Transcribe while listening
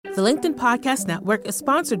The LinkedIn Podcast Network is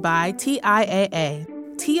sponsored by TIAA.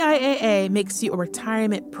 TIAA makes you a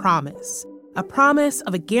retirement promise, a promise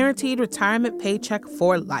of a guaranteed retirement paycheck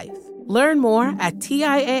for life. Learn more at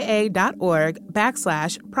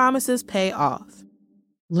TIAA.org/promises pay off.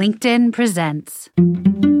 LinkedIn presents.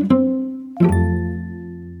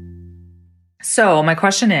 So my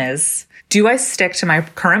question is, do I stick to my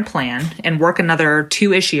current plan and work another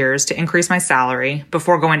 2-ish years to increase my salary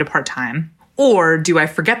before going to part-time? Or do I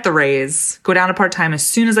forget the raise, go down to part-time as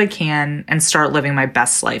soon as I can, and start living my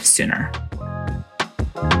best life sooner?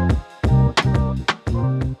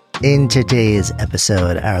 In today's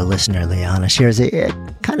episode, our listener Liana shares a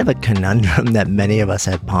kind of a conundrum that many of us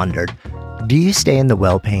have pondered. Do you stay in the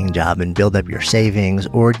well-paying job and build up your savings,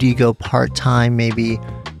 or do you go part-time maybe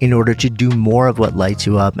in order to do more of what lights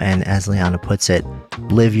you up and, as Liana puts it,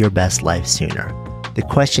 live your best life sooner? The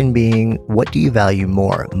question being, what do you value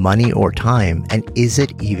more, money or time? And is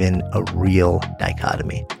it even a real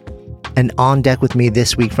dichotomy? And on deck with me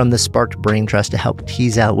this week from the Sparked Brain Trust to help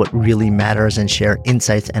tease out what really matters and share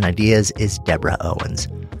insights and ideas is Deborah Owens.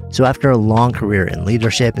 So after a long career in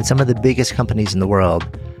leadership in some of the biggest companies in the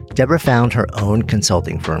world, Deborah found her own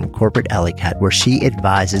consulting firm, Corporate Alley Cat, where she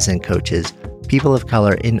advises and coaches people of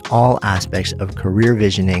color in all aspects of career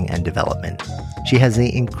visioning and development. She has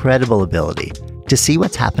the incredible ability to see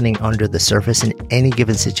what's happening under the surface in any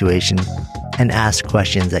given situation and ask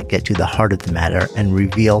questions that get to the heart of the matter and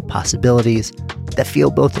reveal possibilities that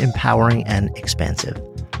feel both empowering and expansive.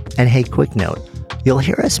 And hey, quick note, you'll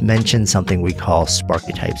hear us mention something we call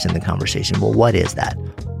Sparketypes in the conversation. Well, what is that?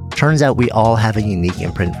 Turns out we all have a unique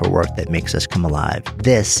imprint for work that makes us come alive.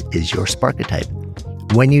 This is your Sparketype.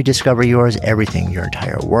 When you discover yours, everything, your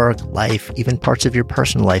entire work, life, even parts of your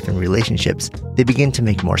personal life and relationships, they begin to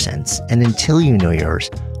make more sense. And until you know yours,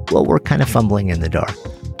 well, we're kind of fumbling in the dark.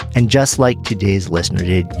 And just like today's listener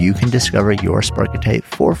did, you can discover your Sparketype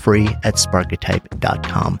for free at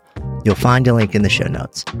sparketype.com. You'll find a link in the show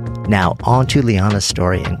notes. Now, on to Liana's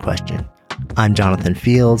story and question. I'm Jonathan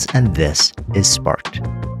Fields, and this is Sparked.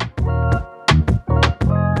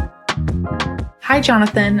 Hi,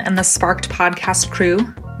 Jonathan and the Sparked podcast crew.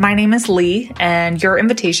 My name is Lee, and your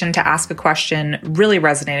invitation to ask a question really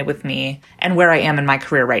resonated with me and where I am in my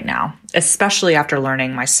career right now, especially after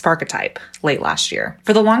learning my Sparketype late last year.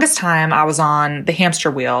 For the longest time, I was on the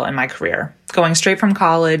hamster wheel in my career, going straight from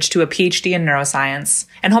college to a PhD in neuroscience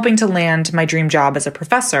and hoping to land my dream job as a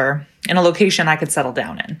professor in a location I could settle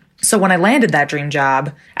down in. So when I landed that dream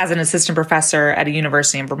job as an assistant professor at a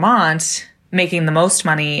university in Vermont, making the most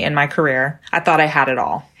money in my career, I thought I had it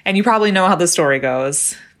all. And you probably know how the story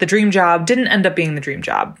goes. The dream job didn't end up being the dream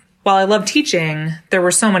job. While I loved teaching, there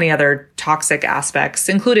were so many other toxic aspects,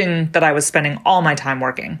 including that I was spending all my time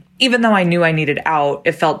working. Even though I knew I needed out,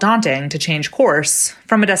 it felt daunting to change course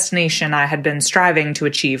from a destination I had been striving to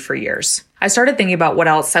achieve for years. I started thinking about what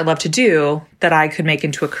else I love to do that I could make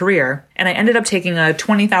into a career, and I ended up taking a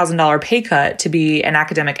 $20,000 pay cut to be an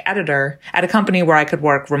academic editor at a company where I could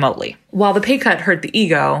work remotely. While the pay cut hurt the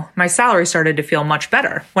ego, my salary started to feel much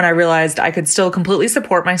better when I realized I could still completely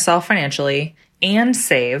support myself financially and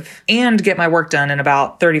save and get my work done in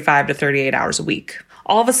about 35 to 38 hours a week.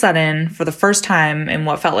 All of a sudden, for the first time in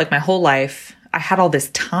what felt like my whole life, I had all this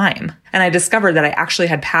time, and I discovered that I actually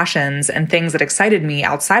had passions and things that excited me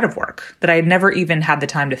outside of work that I had never even had the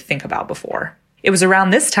time to think about before. It was around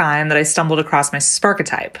this time that I stumbled across my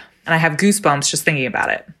Sparketype, and I have goosebumps just thinking about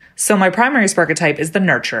it. So my primary Sparketype is the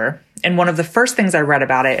nurturer, and one of the first things I read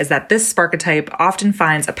about it is that this Sparketype often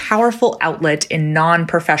finds a powerful outlet in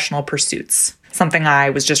non-professional pursuits, something I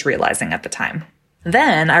was just realizing at the time.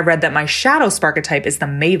 Then I read that my shadow Sparketype is the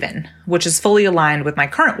maven, which is fully aligned with my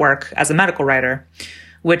current work as a medical writer,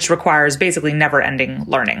 which requires basically never-ending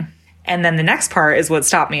learning. And then the next part is what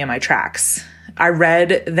stopped me in my tracks. I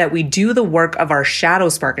read that we do the work of our shadow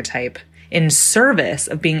Sparketype in service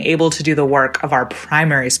of being able to do the work of our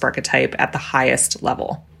primary Sparketype at the highest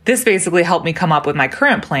level. This basically helped me come up with my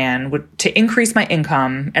current plan to increase my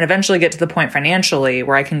income and eventually get to the point financially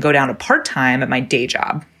where I can go down to part-time at my day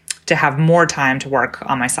job to have more time to work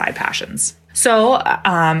on my side passions. So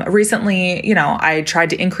recently, I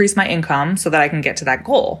tried to increase my income so that I can get to that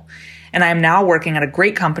goal. And I am now working at a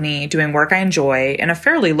great company doing work I enjoy in a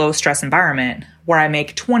fairly low stress environment where I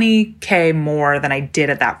make $20K more than I did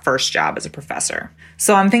at that first job as a professor.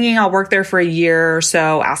 So I'm thinking I'll work there for a year or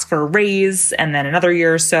so, ask for a raise, and then another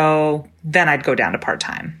year or so, then I'd go down to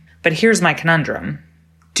part-time. But here's my conundrum.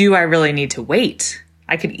 Do I really need to wait?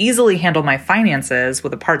 I could easily handle my finances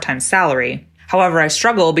with a part-time salary. However, I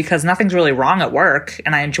struggle because nothing's really wrong at work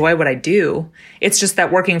and I enjoy what I do. It's just that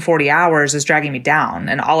working 40 hours is dragging me down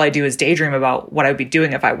and all I do is daydream about what I would be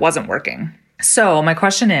doing if I wasn't working. So my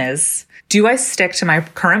question is, do I stick to my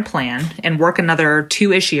current plan and work another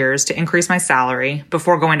 2-ish years to increase my salary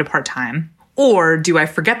before going to part-time? Or do I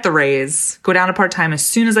forget the raise, go down to part-time as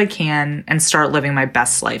soon as I can, and start living my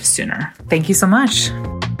best life sooner? Thank you so much.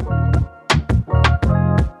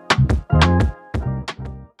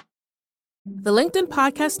 The LinkedIn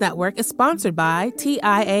Podcast Network is sponsored by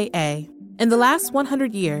TIAA. In the last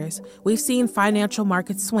 100 years, we've seen financial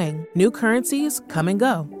markets swing, new currencies come and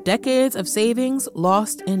go, decades of savings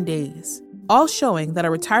lost in days, all showing that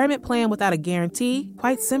a retirement plan without a guarantee,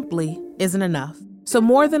 quite simply, isn't enough. So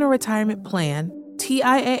more than a retirement plan,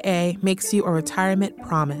 TIAA makes you a retirement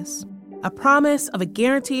promise. A promise of a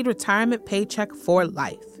guaranteed retirement paycheck for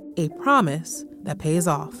life. A promise that pays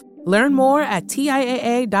off. Learn more at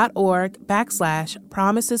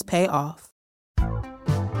TIAA.org/promisespayoff.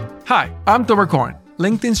 Hi, I'm Tomer Cohen,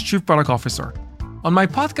 LinkedIn's Chief Product Officer. On my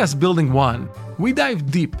podcast, Building One, we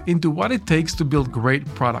dive deep into what it takes to build great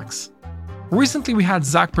products. Recently, we had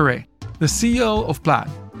Zach Perret, the CEO of Plaid,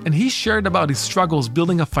 and he shared about his struggles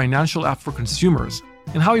building a financial app for consumers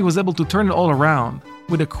and how he was able to turn it all around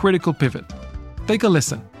with a critical pivot. Take a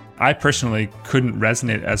listen. I personally couldn't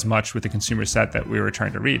resonate as much with the consumer set that we were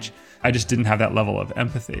trying to reach. I just didn't have that level of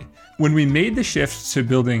empathy. When we made the shift to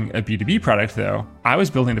building a B2B product, though, I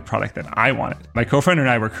was building the product that I wanted. My co-founder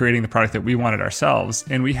and I were creating the product that we wanted ourselves,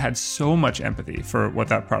 and we had so much empathy for what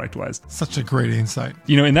that product was. Such a great insight.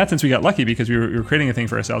 In that sense, we got lucky because we were creating a thing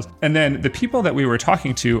for ourselves. And then the people that we were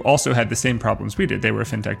talking to also had the same problems we did. They were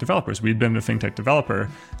fintech developers. We'd been a fintech developer.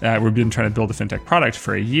 We'd been trying to build a fintech product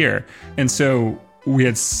for a year. And so we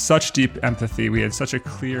had such deep empathy. We had such a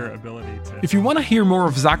clear ability to... If you want to hear more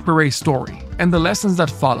of Zach Perret's story and the lessons that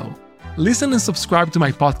follow, listen and subscribe to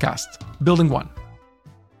my podcast, Building One.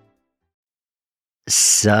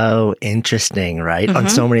 So interesting, right? On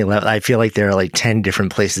so many levels. I feel like there are like 10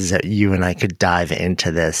 different places that you and I could dive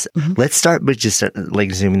into this. Let's start with just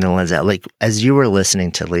like zooming the lens out. Like as you were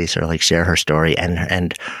listening to Lisa like share her story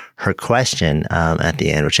and her question at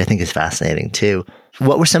the end, which I think is fascinating too.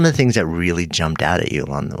 What were some of the things that really jumped out at you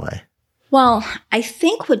along the way? Well, I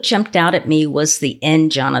think what jumped out at me was the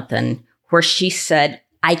end, Jonathan, where she said,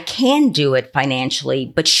 I can do it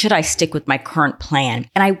financially, but should I stick with my current plan?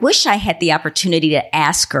 And I wish I had the opportunity to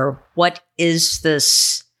ask her, what is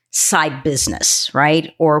this side business,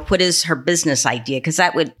 right? Or what is her business idea? Because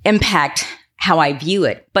that would impact how I view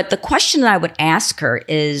it. But the question that I would ask her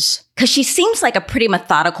is, because she seems like a pretty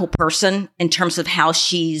methodical person in terms of how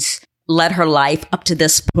she's led her life up to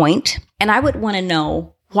this point. And I would want to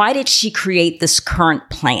know, why did she create this current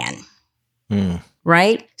plan?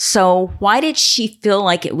 Right? So why did she feel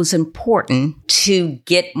like it was important to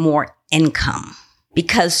get more income?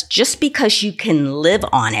 Because just because you can live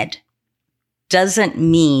on it doesn't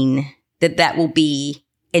mean that that will be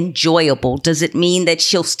enjoyable. Does it mean that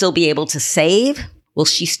she'll still be able to save? Will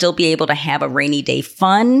she still be able to have a rainy day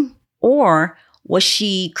fund? Or was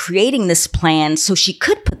she creating this plan so she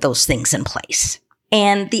could put those things in place?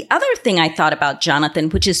 And the other thing I thought about, Jonathan,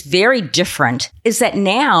 which is very different, is that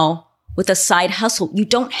now with a side hustle, you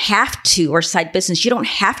don't have to, or side business, you don't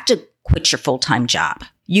have to quit your full-time job.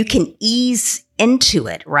 You can ease into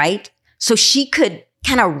it, right? So she could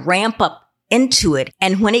kind of ramp up into it.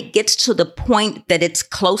 And when it gets to the point that it's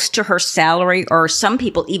close to her salary, or some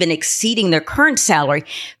people even exceeding their current salary,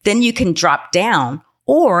 then you can drop down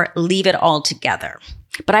or leave it all together.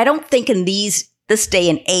 But I don't think in this day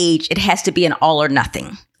and age, it has to be an all or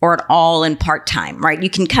nothing or an all in part-time, right? You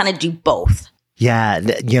can kind of do both. Yeah,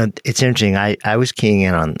 it's interesting. I was keying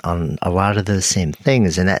in on a lot of those same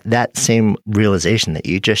things, and that same realization that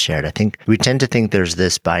you just shared. I think we tend to think there's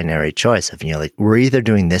this binary choice of, like we're either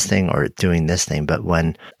doing this thing or doing this thing. But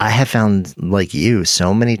when I have found, like you,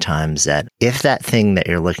 so many times that if that thing that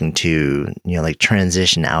you're looking to, like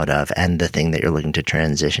transition out of, and the thing that you're looking to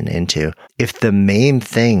transition into, if the main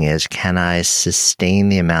thing is, can I sustain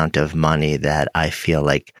the amount of money that I feel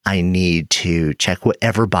like I need to check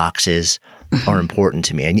whatever boxes are important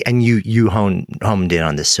to me. And you homed in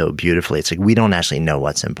on this so beautifully. It's like, we don't actually know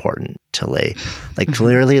what's important to Lee. Like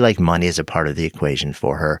clearly, like money is a part of the equation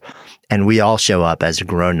for her. And we all show up as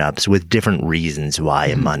grown-ups with different reasons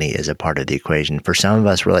why money is a part of the equation. For some of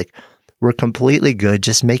us, we're completely good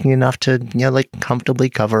just making enough to, like comfortably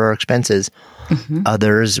cover our expenses.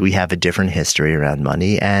 Others, we have a different history around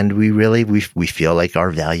money, and we feel like our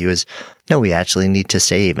value is, no, we actually need to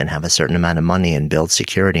save and have a certain amount of money and build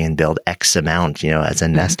security and build X amount, as a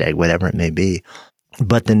nest egg, whatever it may be.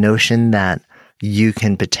 But the notion that you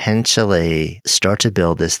can potentially start to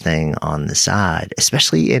build this thing on the side,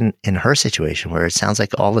 especially in her situation where it sounds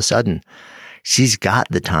like all of a sudden she's got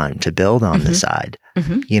the time to build on the side,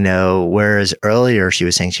 whereas earlier she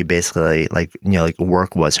was saying she basically like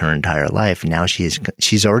work was her entire life. Now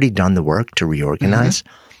she's already done the work to reorganize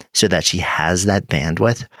so that she has that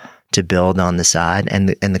bandwidth to build on the side. And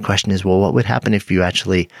the question is, well, what would happen if you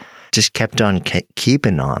actually just kept on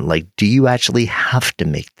keeping on? Like, do you actually have to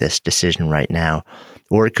make this decision right now?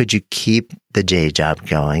 Or could you keep the day job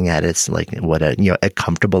going at its a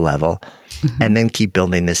comfortable level and then keep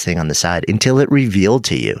building this thing on the side until it revealed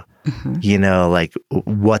to you,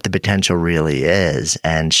 what the potential really is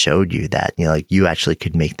and showed you that, you actually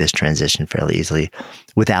could make this transition fairly easily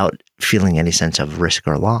without feeling any sense of risk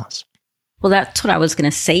or loss? Well, that's what I was going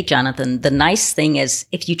to say, Jonathan. The nice thing is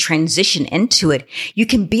if you transition into it, you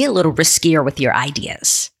can be a little riskier with your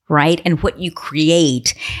ideas, right? And what you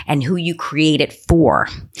create and who you create it for.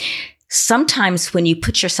 Sometimes when you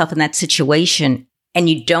put yourself in that situation and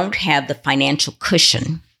you don't have the financial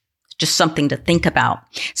cushion, just something to think about,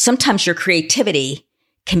 sometimes your creativity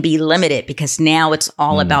can be limited because now it's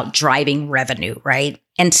all about driving revenue, right?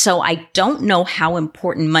 And so I don't know how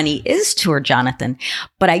important money is to her, Jonathan,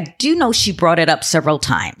 but I do know she brought it up several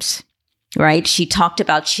times, right? She talked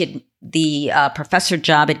about the professor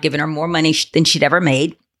job had given her more money than she'd ever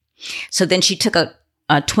made. So then she took a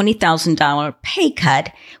 $20,000 pay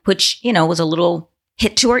cut, which, was a little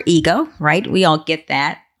hit to her ego, right? We all get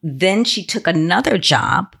that. Then she took another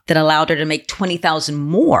job that allowed her to make $20,000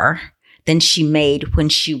 more than she made when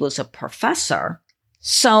she was a professor.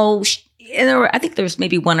 So I think there was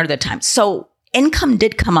maybe one other time. So income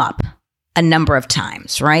did come up a number of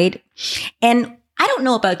times, right? And I don't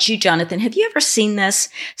know about you, Jonathan. Have you ever seen this?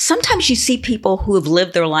 Sometimes you see people who have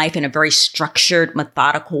lived their life in a very structured,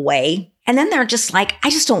 methodical way. And then they're just like,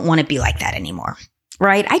 I just don't want to be like that anymore,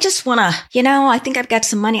 right? I just want to, I think I've got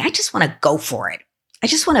some money. I just want to go for it. I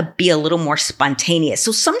just want to be a little more spontaneous.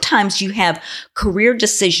 So sometimes you have career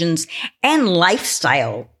decisions and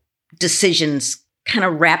lifestyle decisions kind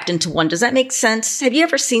of wrapped into one. Does that make sense? Have you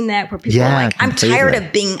ever seen that where people are like, I'm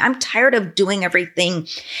tired of doing everything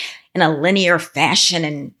in a linear fashion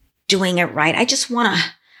and doing it right.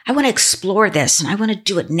 I want to explore this and I want to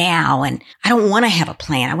do it now. And I don't want to have a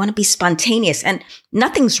plan. I want to be spontaneous, and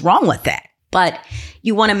nothing's wrong with that. But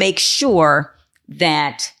you want to make sure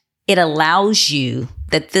that it allows you,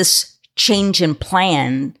 that this change in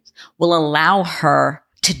plan will allow her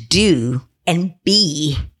to do and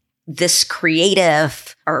be this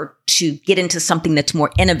creative, or to get into something that's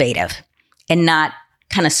more innovative and not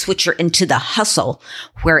kind of switch her into the hustle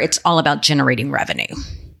where it's all about generating revenue.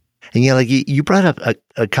 And you brought up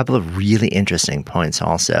a couple of really interesting points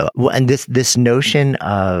also. Well, and this notion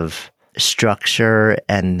of structure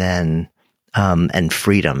and then and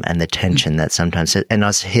freedom and the tension that sometimes, and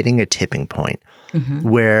us hitting a tipping point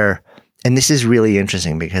where, and this is really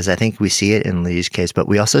interesting because I think we see it in Lee's case, but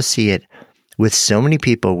we also see it with so many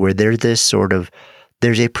people where there's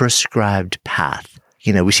a prescribed path.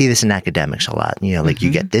 We see this in academics a lot,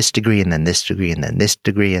 you get this degree and then this degree and then this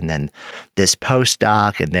degree and then this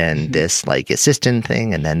postdoc and then this assistant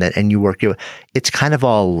thing and then that, and you work it's kind of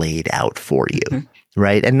all laid out for you.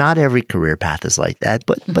 Right. And not every career path is like that,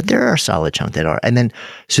 but there are a solid chunk that are. And then,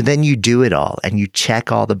 so then you do it all and you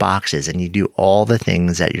check all the boxes and you do all the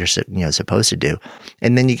things that you're, supposed to do.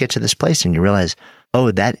 And then you get to this place and you realize, oh,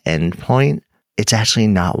 that end point, it's actually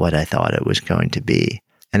not what I thought it was going to be.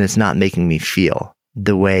 And it's not making me feel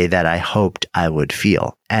the way that I hoped I would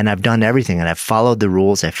feel. And I've done everything and I've followed the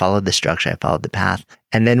rules. I followed the structure. I followed the path.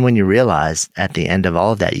 And then when you realize at the end of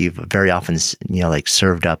all of that, you've very often,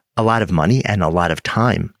 served up a lot of money and a lot of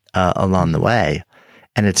time along the way.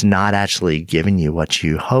 And it's not actually giving you what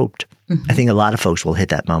you hoped. I think a lot of folks will hit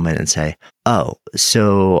that moment and say, oh,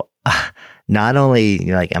 so not only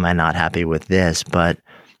am I not happy with this, but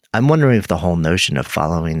I'm wondering if the whole notion of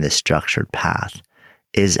following this structured path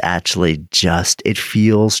is actually it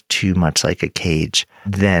feels too much like a cage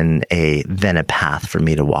than a path for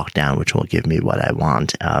me to walk down, which will give me what I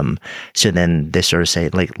want. So then they sort of say,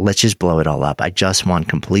 let's just blow it all up. I just want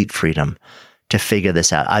complete freedom to figure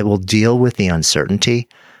this out. I will deal with the uncertainty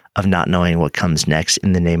of not knowing what comes next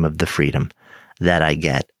in the name of the freedom that I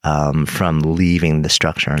get from leaving the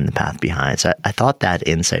structure and the path behind. So I thought that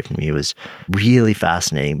insight from you was really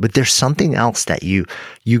fascinating. But there's something else that you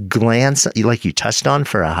glance, you touched on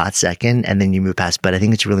for a hot second, and then you move past. But I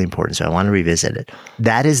think it's really important, so I want to revisit it.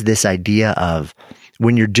 That is this idea of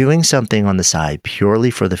when you're doing something on the side purely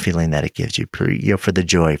for the feeling that it gives you, for the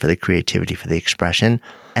joy, for the creativity, for the expression,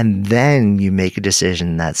 and then you make a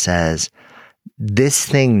decision that says, this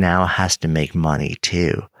thing now has to make money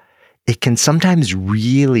too. It can sometimes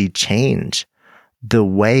really change the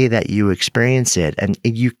way that you experience it. And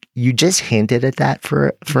you just hinted at that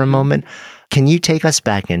for a moment. Can you take us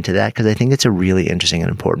back into that? Because I think it's a really interesting and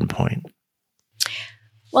important point.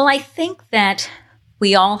 Well, I think that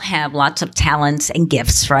we all have lots of talents and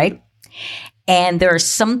gifts, right? And there are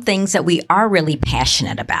some things that we are really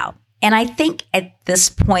passionate about. And I think at this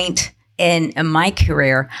point in my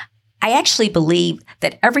career, I actually believe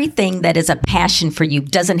that everything that is a passion for you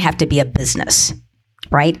doesn't have to be a business,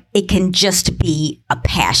 right? It can just be a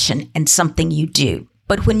passion and something you do.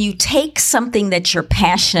 But when you take something that you're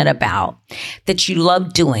passionate about, that you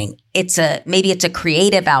love doing, maybe it's a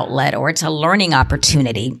creative outlet or it's a learning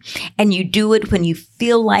opportunity, and you do it when you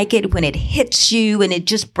feel like it, when it hits you and it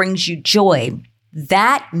just brings you joy,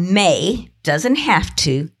 that doesn't have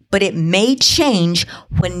to, but it may change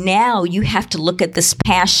when now you have to look at this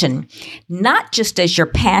passion, not just as your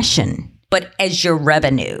passion, but as your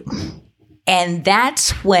revenue. And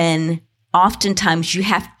that's when oftentimes you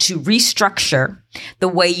have to restructure the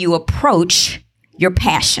way you approach your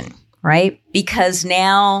passion, right? Because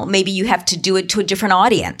now maybe you have to do it to a different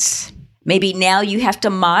audience. Maybe now you have to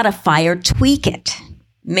modify or tweak it.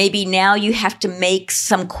 Maybe now you have to make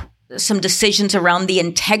some decisions around the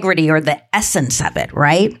integrity or the essence of it,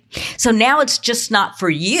 right? So now it's just not for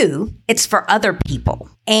you, it's for other people.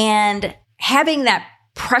 And having that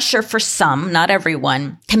pressure for some, not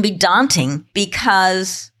everyone, can be daunting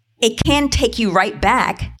because it can take you right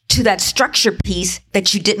back to that structure piece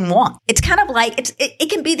that you didn't want. It's kind of like, it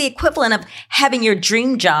can be the equivalent of having your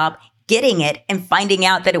dream job, getting it and finding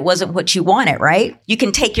out that it wasn't what you wanted, right? You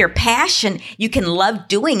can take your passion, you can love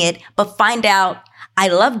doing it, but find out, I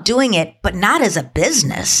love doing it, but not as a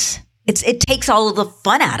business. It takes all of the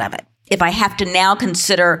fun out of it. If I have to now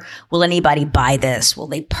consider, will anybody buy this? Will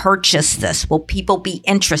they purchase this? Will people be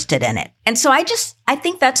interested in it? And so I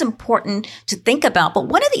think that's important to think about. But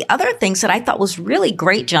one of the other things that I thought was really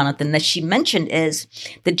great, Jonathan, that she mentioned is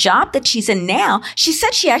the job that she's in now. She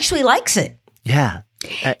said she actually likes it. Yeah.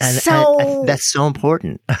 And that's so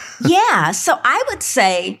important. Yeah. So I would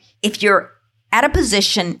say if you're at a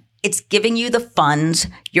position, it's giving you the funds,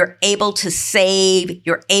 you're able to save,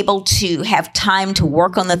 you're able to have time to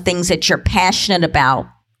work on the things that you're passionate about,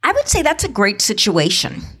 I would say that's a great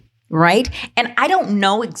situation, right? And I don't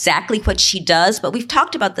know exactly what she does, but we've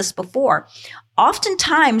talked about this before.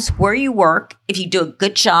 Oftentimes where you work, if you do a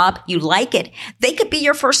good job, you like it, they could be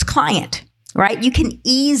your first client, right? You can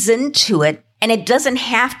ease into it. And it doesn't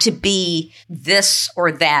have to be this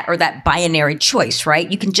or that binary choice,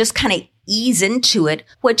 right? You can just kind of ease into it,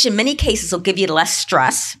 which in many cases will give you less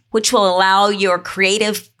stress, which will allow your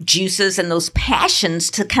creative juices and those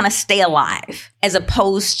passions to kind of stay alive, as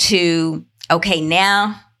opposed to, okay,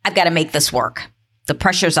 now I've got to make this work. The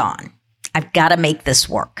pressure's on. I've got to make this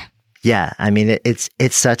work. Yeah, I mean,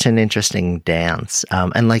 it's such an interesting dance.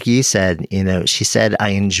 And like you said, she said, I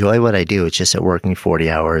enjoy what I do. It's just that working 40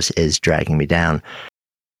 hours is dragging me down.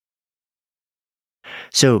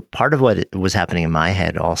 So part of what was happening in my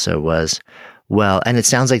head also was, well, and it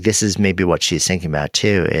sounds like this is maybe what she's thinking about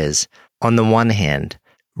too, is on the one hand,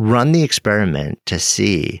 run the experiment to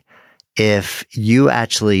see if you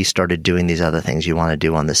actually started doing these other things you want to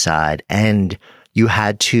do on the side and you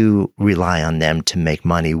had to rely on them to make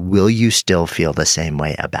money, will you still feel the same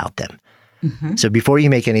way about them? Mm-hmm. So before you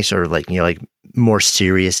make any sort of like more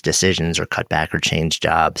serious decisions or cut back or change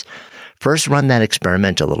jobs, first run that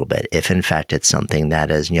experiment a little bit. If in fact it's something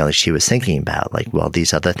that is, like she was thinking about, like, well,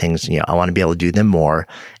 these other things, I want to be able to do them more.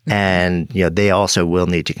 Mm-hmm. And, they also will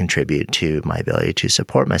need to contribute to my ability to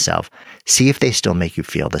support myself. See if they still make you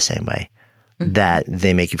feel the same way that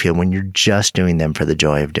they make you feel when you're just doing them for the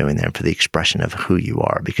joy of doing them, for the expression of who you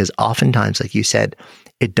are. Because oftentimes, like you said,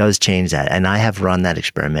 it does change that. And I have run that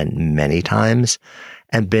experiment many times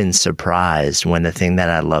and been surprised when the thing that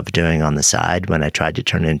I love doing on the side, when I tried to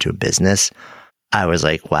turn it into a business, I was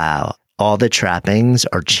like, wow, all the trappings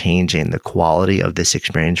are changing the quality of this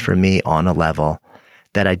experience for me on a level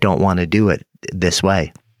that I don't want to do it this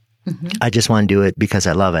way. Mm-hmm. I just want to do it because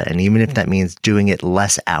I love it. And even if that means doing it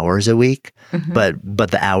less hours a week, but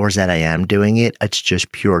the hours that I am doing it, it's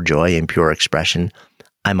just pure joy and pure expression.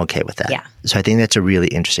 I'm okay with that. Yeah. So I think that's a really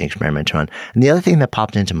interesting experiment to run. And the other thing that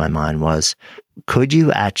popped into my mind was, could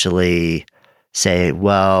you actually say,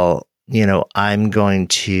 well, I'm going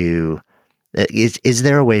to, is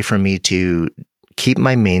there a way for me to keep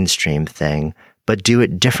my mainstream thing, but do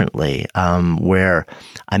it differently, where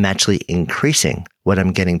I'm actually increasing what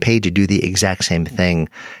I'm getting paid to do the exact same thing,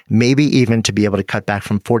 maybe even to be able to cut back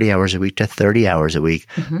from 40 hours a week to 30 hours a week,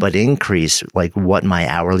 but increase like what my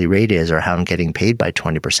hourly rate is or how I'm getting paid by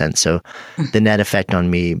 20%. So the net effect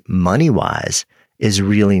on me money wise is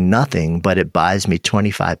really nothing, but it buys me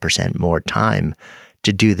 25% more time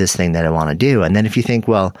to do this thing that I want to do. And then if you think,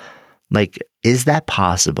 well, like, is that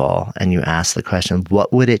possible? And you ask the question,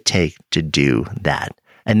 what would it take to do that?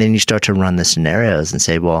 And then you start to run the scenarios and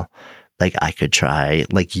say, well, like I could try,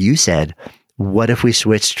 like you said, what if we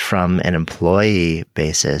switched from an employee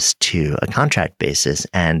basis to a contract basis?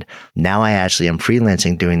 And now I actually am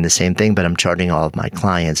freelancing doing the same thing, but I'm charging all of my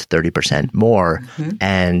clients 30% more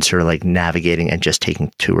and sort of like navigating and just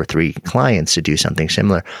taking 2 or 3 clients to do something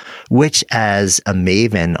similar, which as a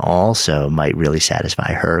maven also might really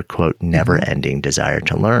satisfy her, quote, never ending desire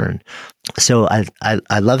to learn. So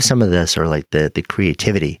I love some of this, or like the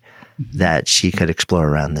creativity that she could explore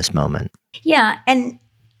around this moment. Yeah. And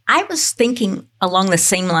I was thinking along the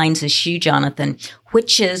same lines as you, Jonathan,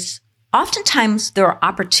 which is oftentimes there are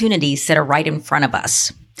opportunities that are right in front of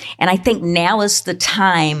us. And I think now is the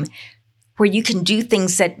time where you can do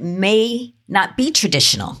things that may not be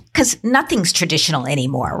traditional, because nothing's traditional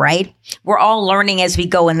anymore, right? We're all learning as we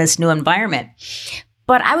go in this new environment.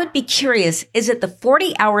 But I would be curious, is it the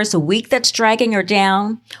 40 hours a week that's dragging her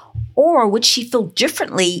down? Or would she feel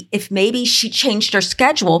differently if maybe she changed her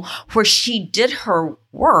schedule where she did her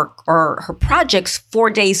work or her projects 4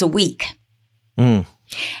 days a week? And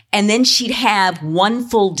then she'd have 1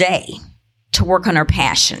 full day to work on her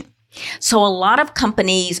passion. So a lot of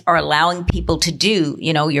companies are allowing people to do,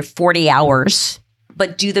 your 40 hours,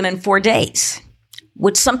 but do them in 4 days.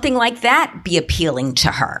 Would something like that be appealing to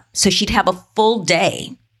her? So she'd have a full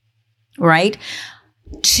day, right,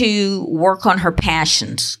 to work on her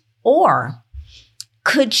passions. Or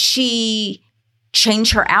could she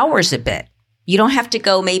change her hours a bit? You don't have to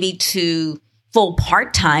go maybe to full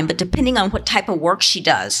part-time, but depending on what type of work she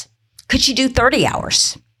does, could she do 30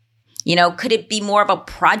 hours? Could it be more of a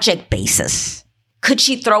project basis? Could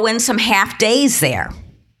she throw in some half days there?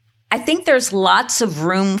 I think there's lots of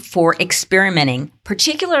room for experimenting,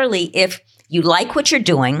 particularly if you like what you're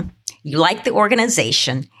doing, you like the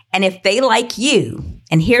organization, and if they like you,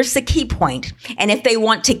 and here's the key point, and if they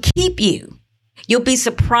want to keep you, you'll be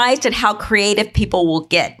surprised at how creative people will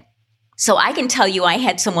get. So I can tell you I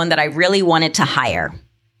had someone that I really wanted to hire,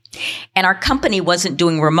 and our company wasn't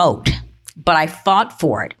doing remote, but I fought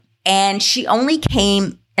for it. And she only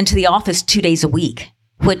came into the office 2 days a week,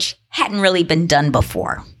 which hadn't really been done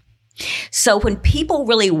before. So when people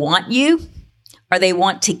really want you, or they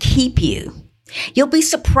want to keep you, you'll be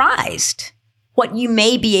surprised what you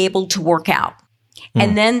may be able to work out.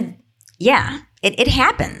 And then, it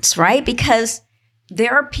happens, right? Because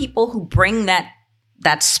there are people who bring that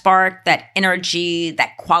spark, that energy,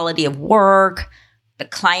 that quality of work, the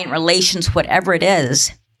client relations, whatever it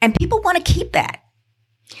is. And people want to keep that.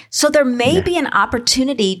 So there may be an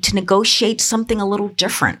opportunity to negotiate something a little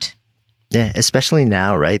different. Yeah, especially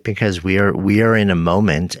now, right? Because we are in a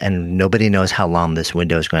moment, and nobody knows how long this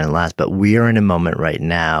window is going to last, but we are in a moment right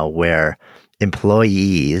now where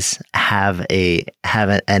employees have a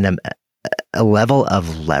level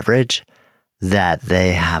of leverage that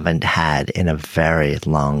they haven't had in a very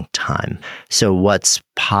long time. So what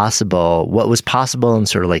was possible in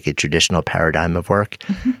sort of like a traditional paradigm of work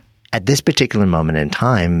at this particular moment in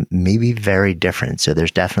time may be very different. So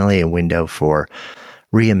there's definitely a window for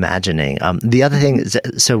reimagining. The other thing is,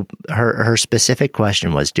 so her specific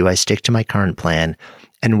question was, do I stick to my current plan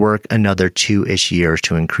and work another 2-ish years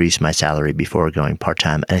to increase my salary before going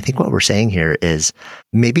part-time? And I think what we're saying here is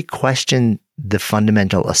maybe question the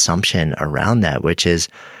fundamental assumption around that, which is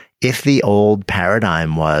if the old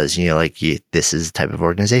paradigm was, this is the type of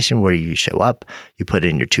organization where you show up, you put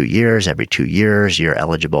in your 2 years, every 2 years, you're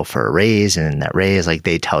eligible for a raise. And in that raise, like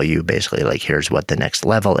they tell you basically like, here's what the next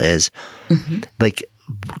level is. Like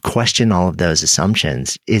question all of those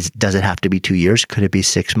assumptions. Does it have to be 2 years? Could it be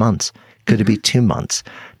 6 months? Could it be 2 months?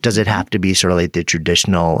 Does it have to be sort of like the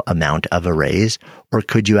traditional amount of a raise? Or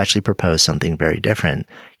could you actually propose something very different?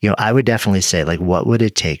 I would definitely say, like, what would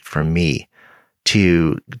it take for me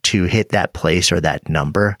to hit that place or that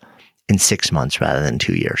number in 6 months rather than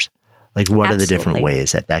 2 years? Like, what are the different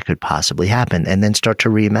ways that could possibly happen? And then start to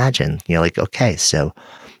reimagine, like, okay, so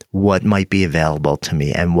what might be available to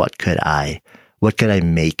me and what could I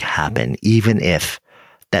make happen, even if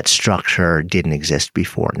that structure didn't exist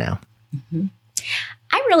before now?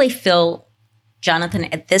 I really feel, Jonathan,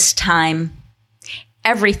 at this time,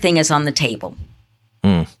 everything is on the table.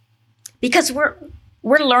 Because we're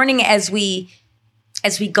learning as we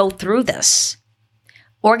go through this.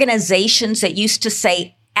 Organizations that used to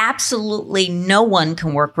say absolutely no one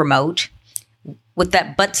can work remote with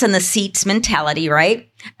that butts in the seats mentality, right,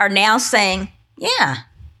 are now saying, yeah,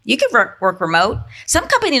 you can work remote. Some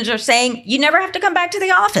companies are saying you never have to come back to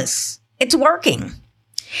the office. It's working.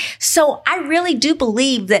 So I really do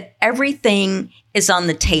believe that everything is on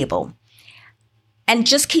the table. And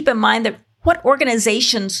just keep in mind that what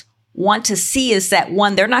organizations want to see is that,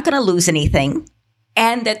 one, they're not going to lose anything,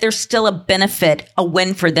 and that there's still a benefit, a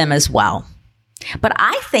win for them as well. But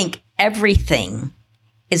I think everything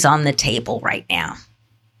is on the table right now.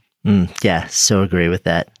 Yeah, so agree with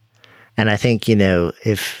that. And I think,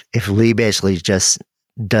 if Lee basically just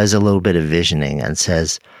does a little bit of visioning and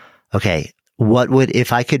says, okay,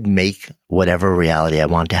 if I could make whatever reality I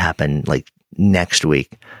want to happen like next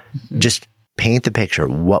week, just paint the picture.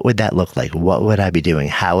 What would that look like? What would I be doing?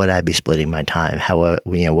 How would I be splitting my time? What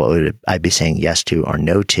would I be saying yes to or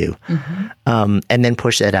no to? And then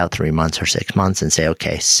push that out 3 months or 6 months and say,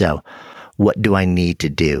 okay, so what do I need to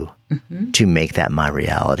do to make that my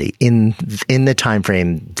reality in the time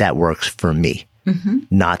frame that works for me?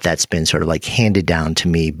 Not that's been sort of like handed down to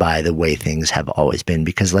me by the way things have always been.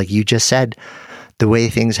 Because like you just said, the way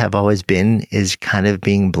things have always been is kind of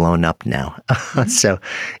being blown up now. So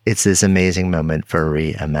it's this amazing moment for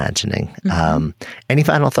reimagining. Any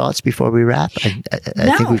final thoughts before we wrap?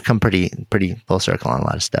 I think we've come pretty full circle on a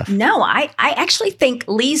lot of stuff. No, I actually think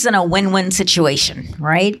Lee's in a win-win situation,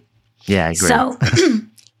 right? Yeah, I agree. So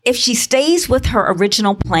if she stays with her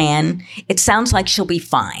original plan, it sounds like she'll be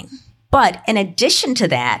fine. But in addition to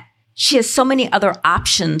that, she has so many other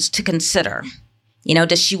options to consider.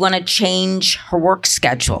 Does she want to change her work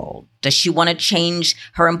schedule? Does she want to change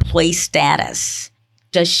her employee status?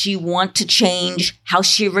 Does she want to change how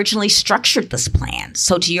she originally structured this plan?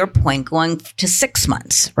 So to your point, going to 6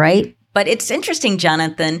 months, right? But it's interesting,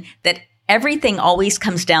 Jonathan, that everything always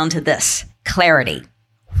comes down to this: clarity.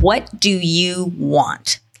 What do you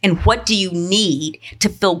want? And what do you need to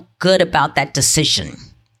feel good about that decision?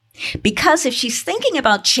 Because if she's thinking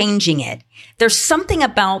about changing it, there's something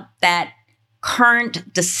about that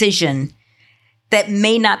current decision that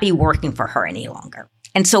may not be working for her any longer.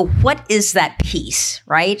 And so what is that piece,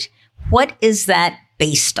 right? What is that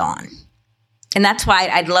based on? And that's why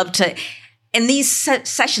I'd love to, in these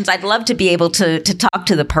sessions, I'd love to be able to talk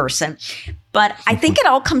to the person. But I think it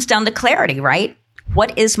all comes down to clarity, right?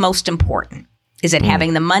 What is most important? Is it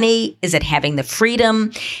having the money? Is it having the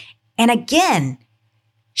freedom? And again,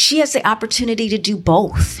 she has the opportunity to do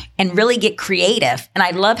both and really get creative. And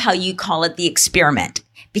I love how you call it the experiment,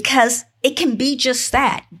 because it can be just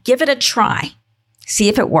that. Give it a try. See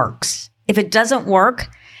if it works. If it doesn't work,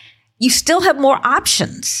 you still have more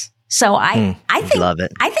options. So I love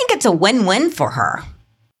it. I think it's a win-win for her.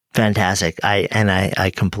 Fantastic.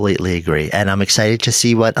 I completely agree. And I'm excited to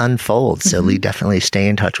see what unfolds. So Lee, definitely stay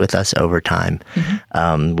in touch with us over time.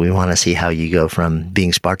 We want to see how you go from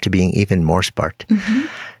being sparked to being even more sparked.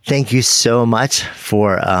 Thank you so much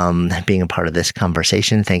for being a part of this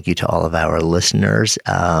conversation. Thank you to all of our listeners.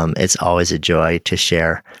 It's always a joy to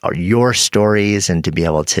share your stories and to be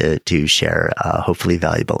able to share hopefully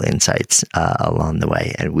valuable insights along the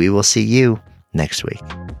way. And we will see you next week.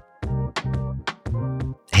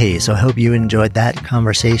 Hey, so I hope you enjoyed that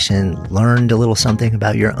conversation, learned a little something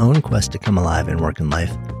about your own quest to come alive in work and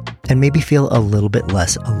life, and maybe feel a little bit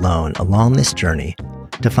less alone along this journey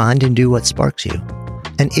to find and do what sparks you.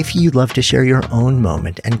 And if you'd love to share your own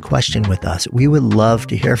moment and question with us, we would love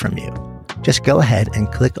to hear from you. Just go ahead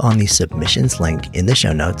and click on the submissions link in the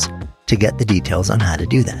show notes to get the details on how to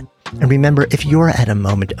do that. And remember, if you're at a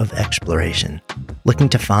moment of exploration, looking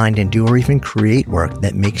to find and do or even create work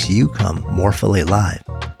that makes you come more fully alive,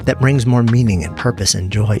 that brings more meaning and purpose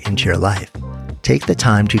and joy into your life, take the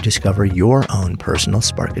time to discover your own personal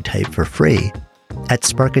Sparketype for free at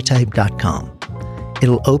Sparketype.com.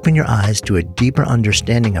 It'll open your eyes to a deeper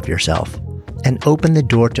understanding of yourself and open the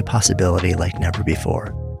door to possibility like never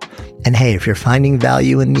before. And hey, if you're finding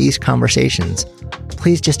value in these conversations,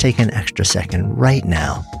 please just take an extra second right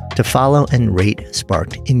now to follow and rate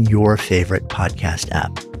Sparked in your favorite podcast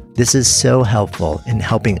app. This is so helpful in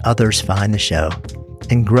helping others find the show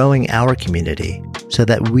and growing our community so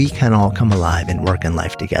that we can all come alive in work and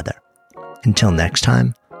life together. Until next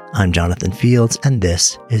time, I'm Jonathan Fields, and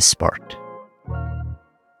this is Sparked.